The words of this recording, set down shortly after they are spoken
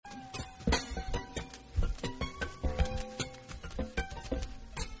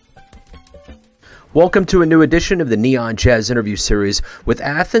Welcome to a new edition of the Neon Jazz interview series with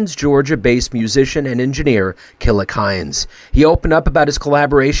Athens, Georgia-based musician and engineer Killick Hinds. He opened up about his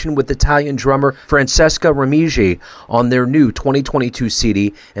collaboration with Italian drummer Francesca Remigi on their new 2022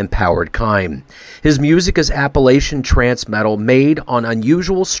 CD, Empowered Kind. His music is Appalachian trance metal made on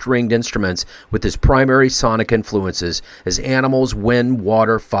unusual stringed instruments with his primary sonic influences as animals, wind,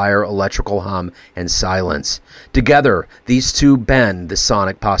 water, fire, electrical hum, and silence. Together, these two bend the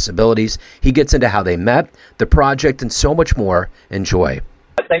sonic possibilities. He gets into how they met, the project, and so much more. Enjoy.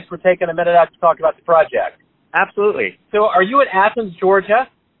 Thanks for taking a minute out to talk about the project. Absolutely. So are you in Athens, Georgia?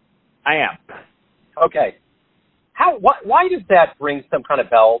 I am. Okay. Why does that ring some kind of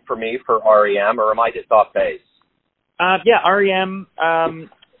bell for me for REM, or am I just off base? REM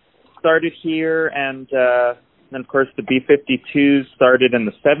started here, and then, of course, the B-52s started in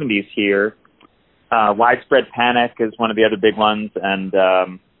the 70s here. Widespread Panic is one of the other big ones,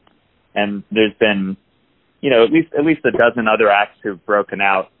 and there's been, at least a dozen other acts who've broken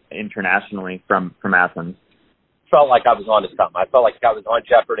out internationally from Athens. Felt like I was on to something. I felt like I was on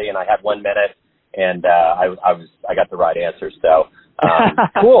Jeopardy, and I had 1 minute, and I got the right answer. So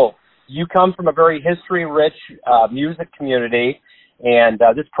cool. You come from a very history-rich music community, and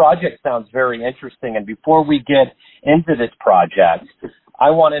this project sounds very interesting. And before we get into this project,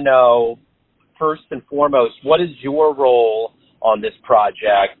 I want to know, first and foremost, what is your role on this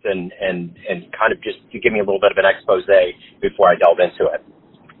project, and kind of just to give me a little bit of an expose before I delve into it.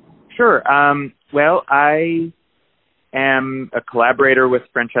 Sure. Well, I am a collaborator with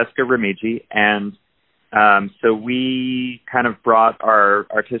Francesca Remigi, and so we kind of brought our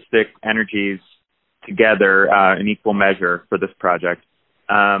artistic energies together in equal measure for this project.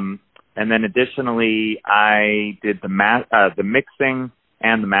 And then additionally, I did the mixing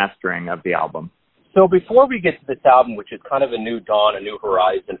and the mastering of the album. So before we get to this album, which is kind of a new dawn, a new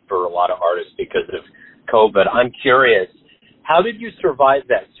horizon for a lot of artists because of COVID, I'm curious, how did you survive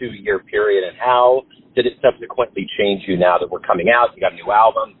that 2-year period, and how did it subsequently change you now that we're coming out? You got a new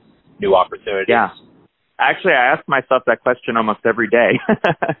album, new opportunities. Yeah. Actually, I ask myself that question almost every day.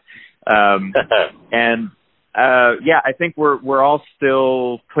 I think we're all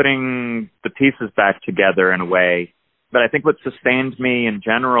still putting the pieces back together in a way. But I think what sustained me in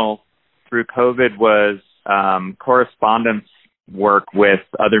general through COVID was correspondence work with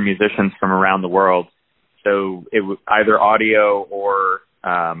other musicians from around the world. So it was either audio or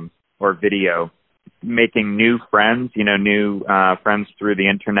video, making new friends, new friends through the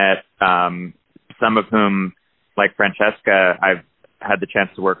internet, some of whom, like Francesca, I've had the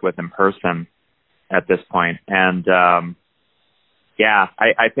chance to work with in person at this point. And I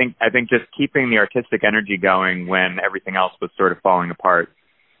think just keeping the artistic energy going when everything else was sort of falling apart.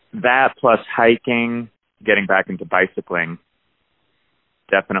 That plus hiking, getting back into bicycling,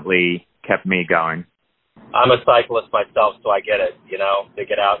 definitely kept me going. I'm a cyclist myself, so I get it. To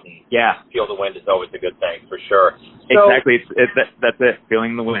get out and feel the wind is always a good thing, for sure. So, exactly. That's it,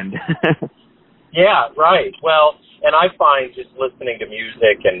 feeling the wind. Yeah, right. Well, and I find just listening to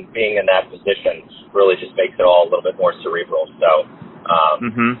music and being in that position really just makes it all a little bit more cerebral. So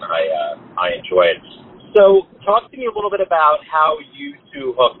I enjoy it. So talk to me a little bit about how you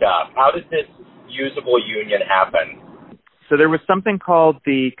two hooked up. How did this usable union happen? So there was something called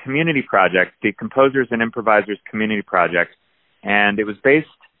the Community Project, the Composers and Improvisers Community Project, and it was based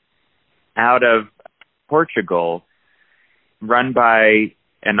out of Portugal, run by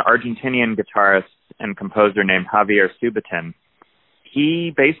an Argentinian guitarist and composer named Javier Subatin.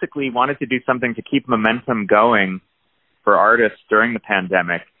 He basically wanted to do something to keep momentum going for artists during the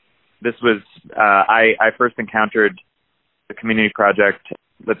pandemic. This was, I first encountered the Community Project,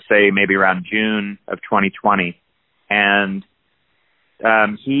 let's say maybe around June of 2020. And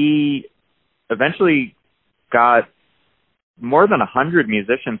he eventually got more than 100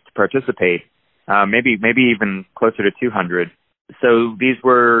 musicians to participate, maybe even closer to 200. So these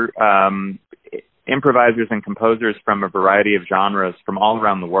were improvisers and composers from a variety of genres from all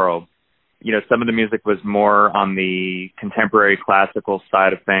around the world. Some of the music was more on the contemporary classical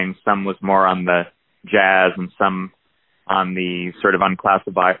side of things. Some was more on the jazz, and some on the sort of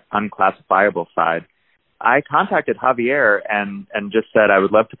unclassifiable side. I contacted Javier and just said I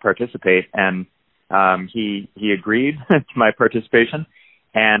would love to participate, and he agreed to my participation.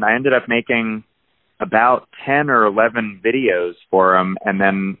 And I ended up making about 10 or 11 videos for him, and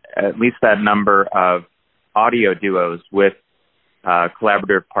then at least that number of audio duos with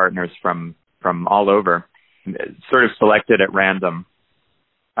collaborative partners from all over, sort of selected at random.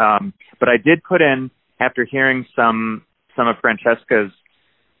 But I did put in, after hearing some of Francesca's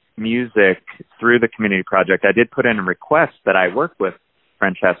music through the Community Project, I did put in a request that I work with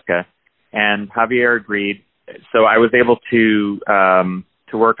Francesca and Javier agreed. So I was able to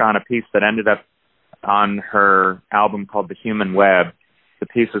work on a piece that ended up on her album called The Human Web. The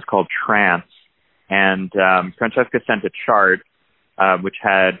piece is called Trance, and Francesca sent a chart which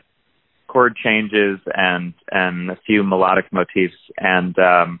had chord changes and a few melodic motifs, and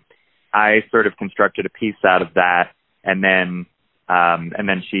I sort of constructed a piece out of that, and then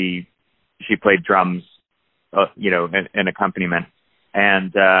she played drums, in accompaniment,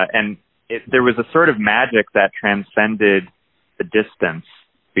 and there was a sort of magic that transcended the distance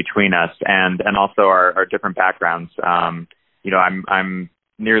between us, and also our different backgrounds. I'm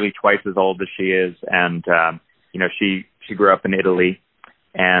nearly twice as old as she is, and she grew up in Italy,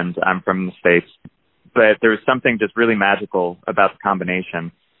 and I'm from the States. But there was something just really magical about the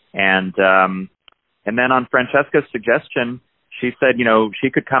combination. And then on Francesca's suggestion, she said, she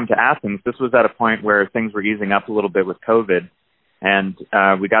could come to Athens. This was at a point where things were easing up a little bit with COVID. And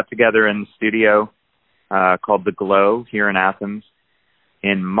we got together in the studio called The Glow here in Athens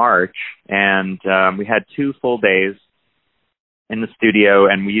in March. And we had 2 full days in the studio,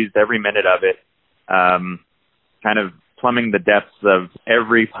 and we used every minute of it, kind of plumbing the depths of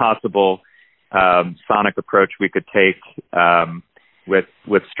every possible sonic approach we could take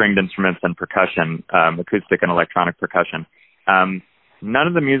with stringed instruments and percussion, acoustic and electronic percussion. None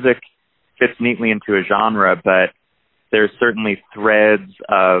of the music fits neatly into a genre, but there's certainly threads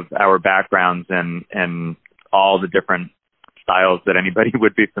of our backgrounds and all the different styles that anybody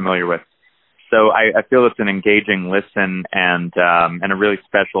would be familiar with. So I feel it's an engaging listen and a really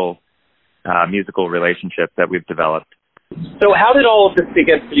special musical relationship that we've developed. So how did all of this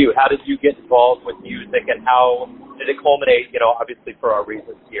begin for you? How did you get involved with music, and how did it culminate? Obviously for our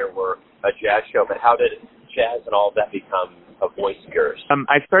reasons here, we're a jazz show, but how did jazz and all of that become a voice of yours?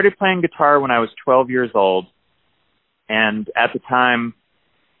 I started playing guitar when I was 12 years old, and at the time,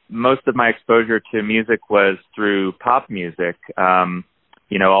 most of my exposure to music was through pop music.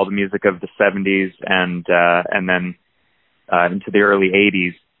 All the music of the 70s and then into the early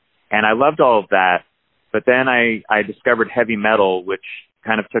 80s, and I loved all of that. But then I discovered heavy metal, which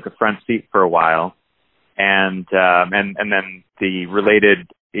kind of took a front seat for a while, and then the related,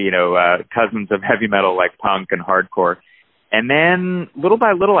 cousins of heavy metal like punk and hardcore. And then little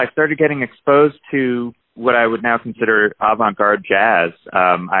by little, I started getting exposed to what I would now consider avant-garde jazz.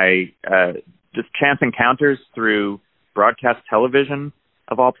 I just chance encounters through broadcast television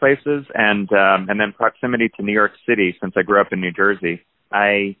of all places, and then proximity to New York City since I grew up in New Jersey.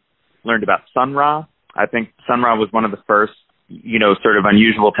 I learned about Sun Ra. I think Sun Ra was one of the first, sort of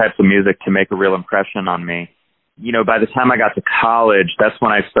unusual types of music to make a real impression on me. By the time I got to college, that's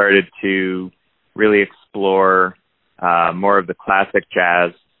when I started to really explore more of the classic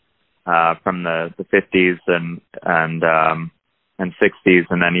jazz from the 50s and 60s,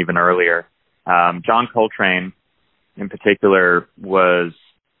 and then even earlier. John Coltrane, in particular, was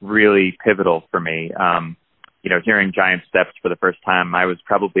really pivotal for me. Hearing Giant Steps for the first time, I was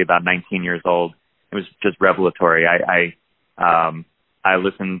probably about 19 years old. It was just revelatory. I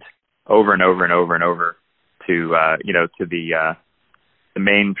listened over and over and over and over to the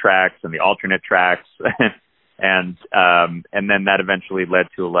main tracks and the alternate tracks, and then that eventually led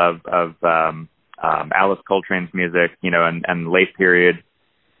to a love of Alice Coltrane's music, and the late period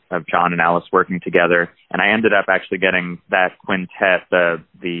of John and Alice working together. And I ended up actually getting that quintet,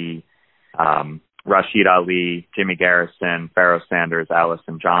 the Rashid Ali, Jimmy Garrison, Pharoah Sanders, Alice,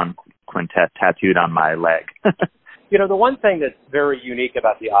 and John quintet tattooed on my leg. The one thing that's very unique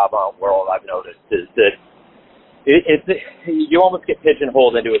about the avant world I've noticed is that you almost get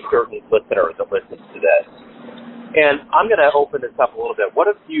pigeonholed into a certain listener that listens to this. And I'm going to open this up a little bit. What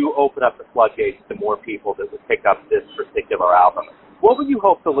if you open up the floodgates to more people that would pick up this particular album? What would you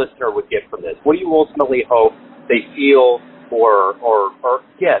hope the listener would get from this? What do you ultimately hope they feel or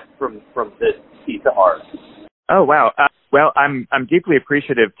get from this piece of art? Oh, wow. Well, I'm deeply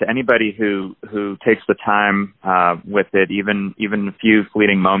appreciative to anybody who takes the time with it, even a few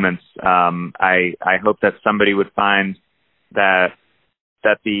fleeting moments. I hope that somebody would find that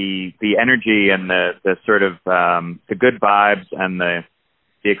the energy and the sort of the good vibes and the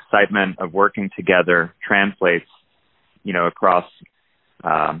excitement of working together translates, across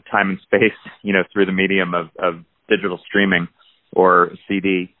time and space, through the medium of digital streaming or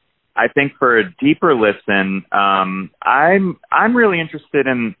CD. I think for a deeper listen, I'm really interested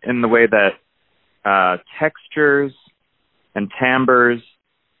in the way that textures and timbres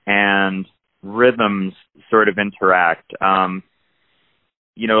and rhythms sort of interact. A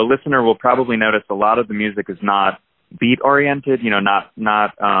listener will probably notice a lot of the music is not beat oriented.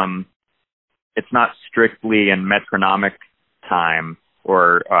 It's not strictly in metronomic time.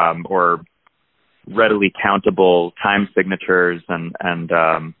 or readily countable time signatures and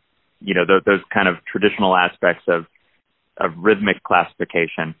those kind of traditional aspects of rhythmic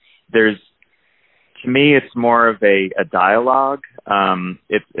classification. To me, it's more of a dialogue.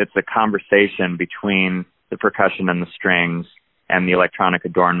 It's a conversation between the percussion and the strings and the electronic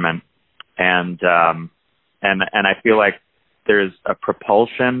adornment, and I feel like there's a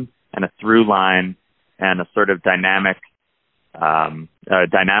propulsion and a through line and a sort of dynamicism,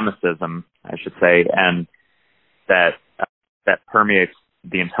 I should say, and that permeates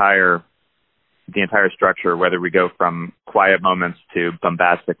the entire structure, whether we go from quiet moments to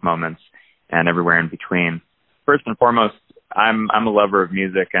bombastic moments and everywhere in between. First and foremost, I'm a lover of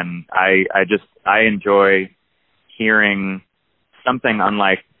music, and I enjoy hearing something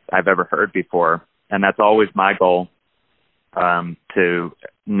unlike I've ever heard before, and that's always my goal, to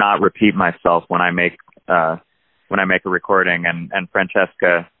not repeat myself when I make a recording, and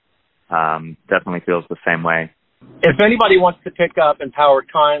Francesca definitely feels the same way. If anybody wants to pick up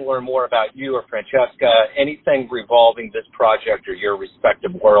Empowered Kind, learn more about you or Francesca, anything revolving this project or your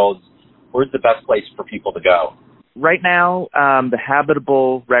respective worlds, where's the best place for people to go? Right now, the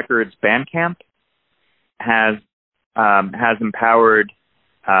Habitable Records Bandcamp has Empowered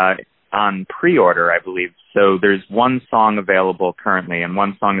on pre-order, I believe. So there's one song available currently, and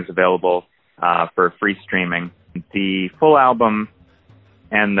one song is available for free streaming. The full album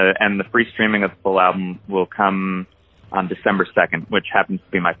and the free streaming of the full album will come on December 2nd, which happens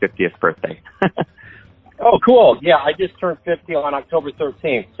to be my 50th birthday. Oh, cool. Yeah, I just turned 50 on October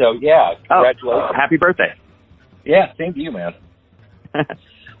 13th. So, yeah, congratulations. Happy birthday. Yeah, same to you, man.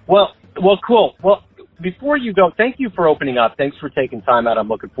 Well, cool. Well, before you go, thank you for opening up. Thanks for taking time out. I'm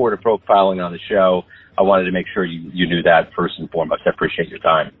looking forward to profiling on the show. I wanted to make sure you knew that first and foremost. I appreciate your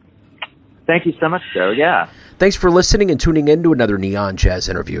time. Thank you so much, Joe. Yeah. Thanks for listening and tuning in to another Neon Jazz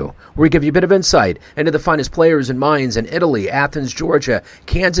interview, where we give you a bit of insight into the finest players and minds in Italy, Athens, Georgia,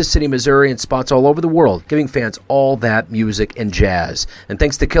 Kansas City, Missouri, and spots all over the world, giving fans all that music and jazz. And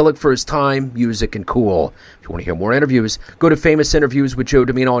thanks to Killick for his time, music, and cool. If you want to hear more interviews, go to Famous Interviews with Joe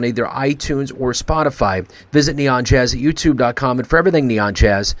Domino on either iTunes or Spotify. Visit Neon Jazz at YouTube.com, and for everything Neon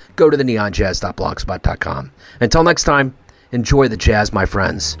Jazz, go to the neonjazz.blogspot.com. Until next time, enjoy the jazz, my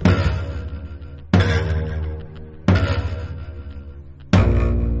friends.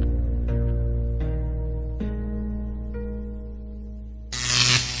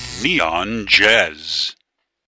 Neon Jazz.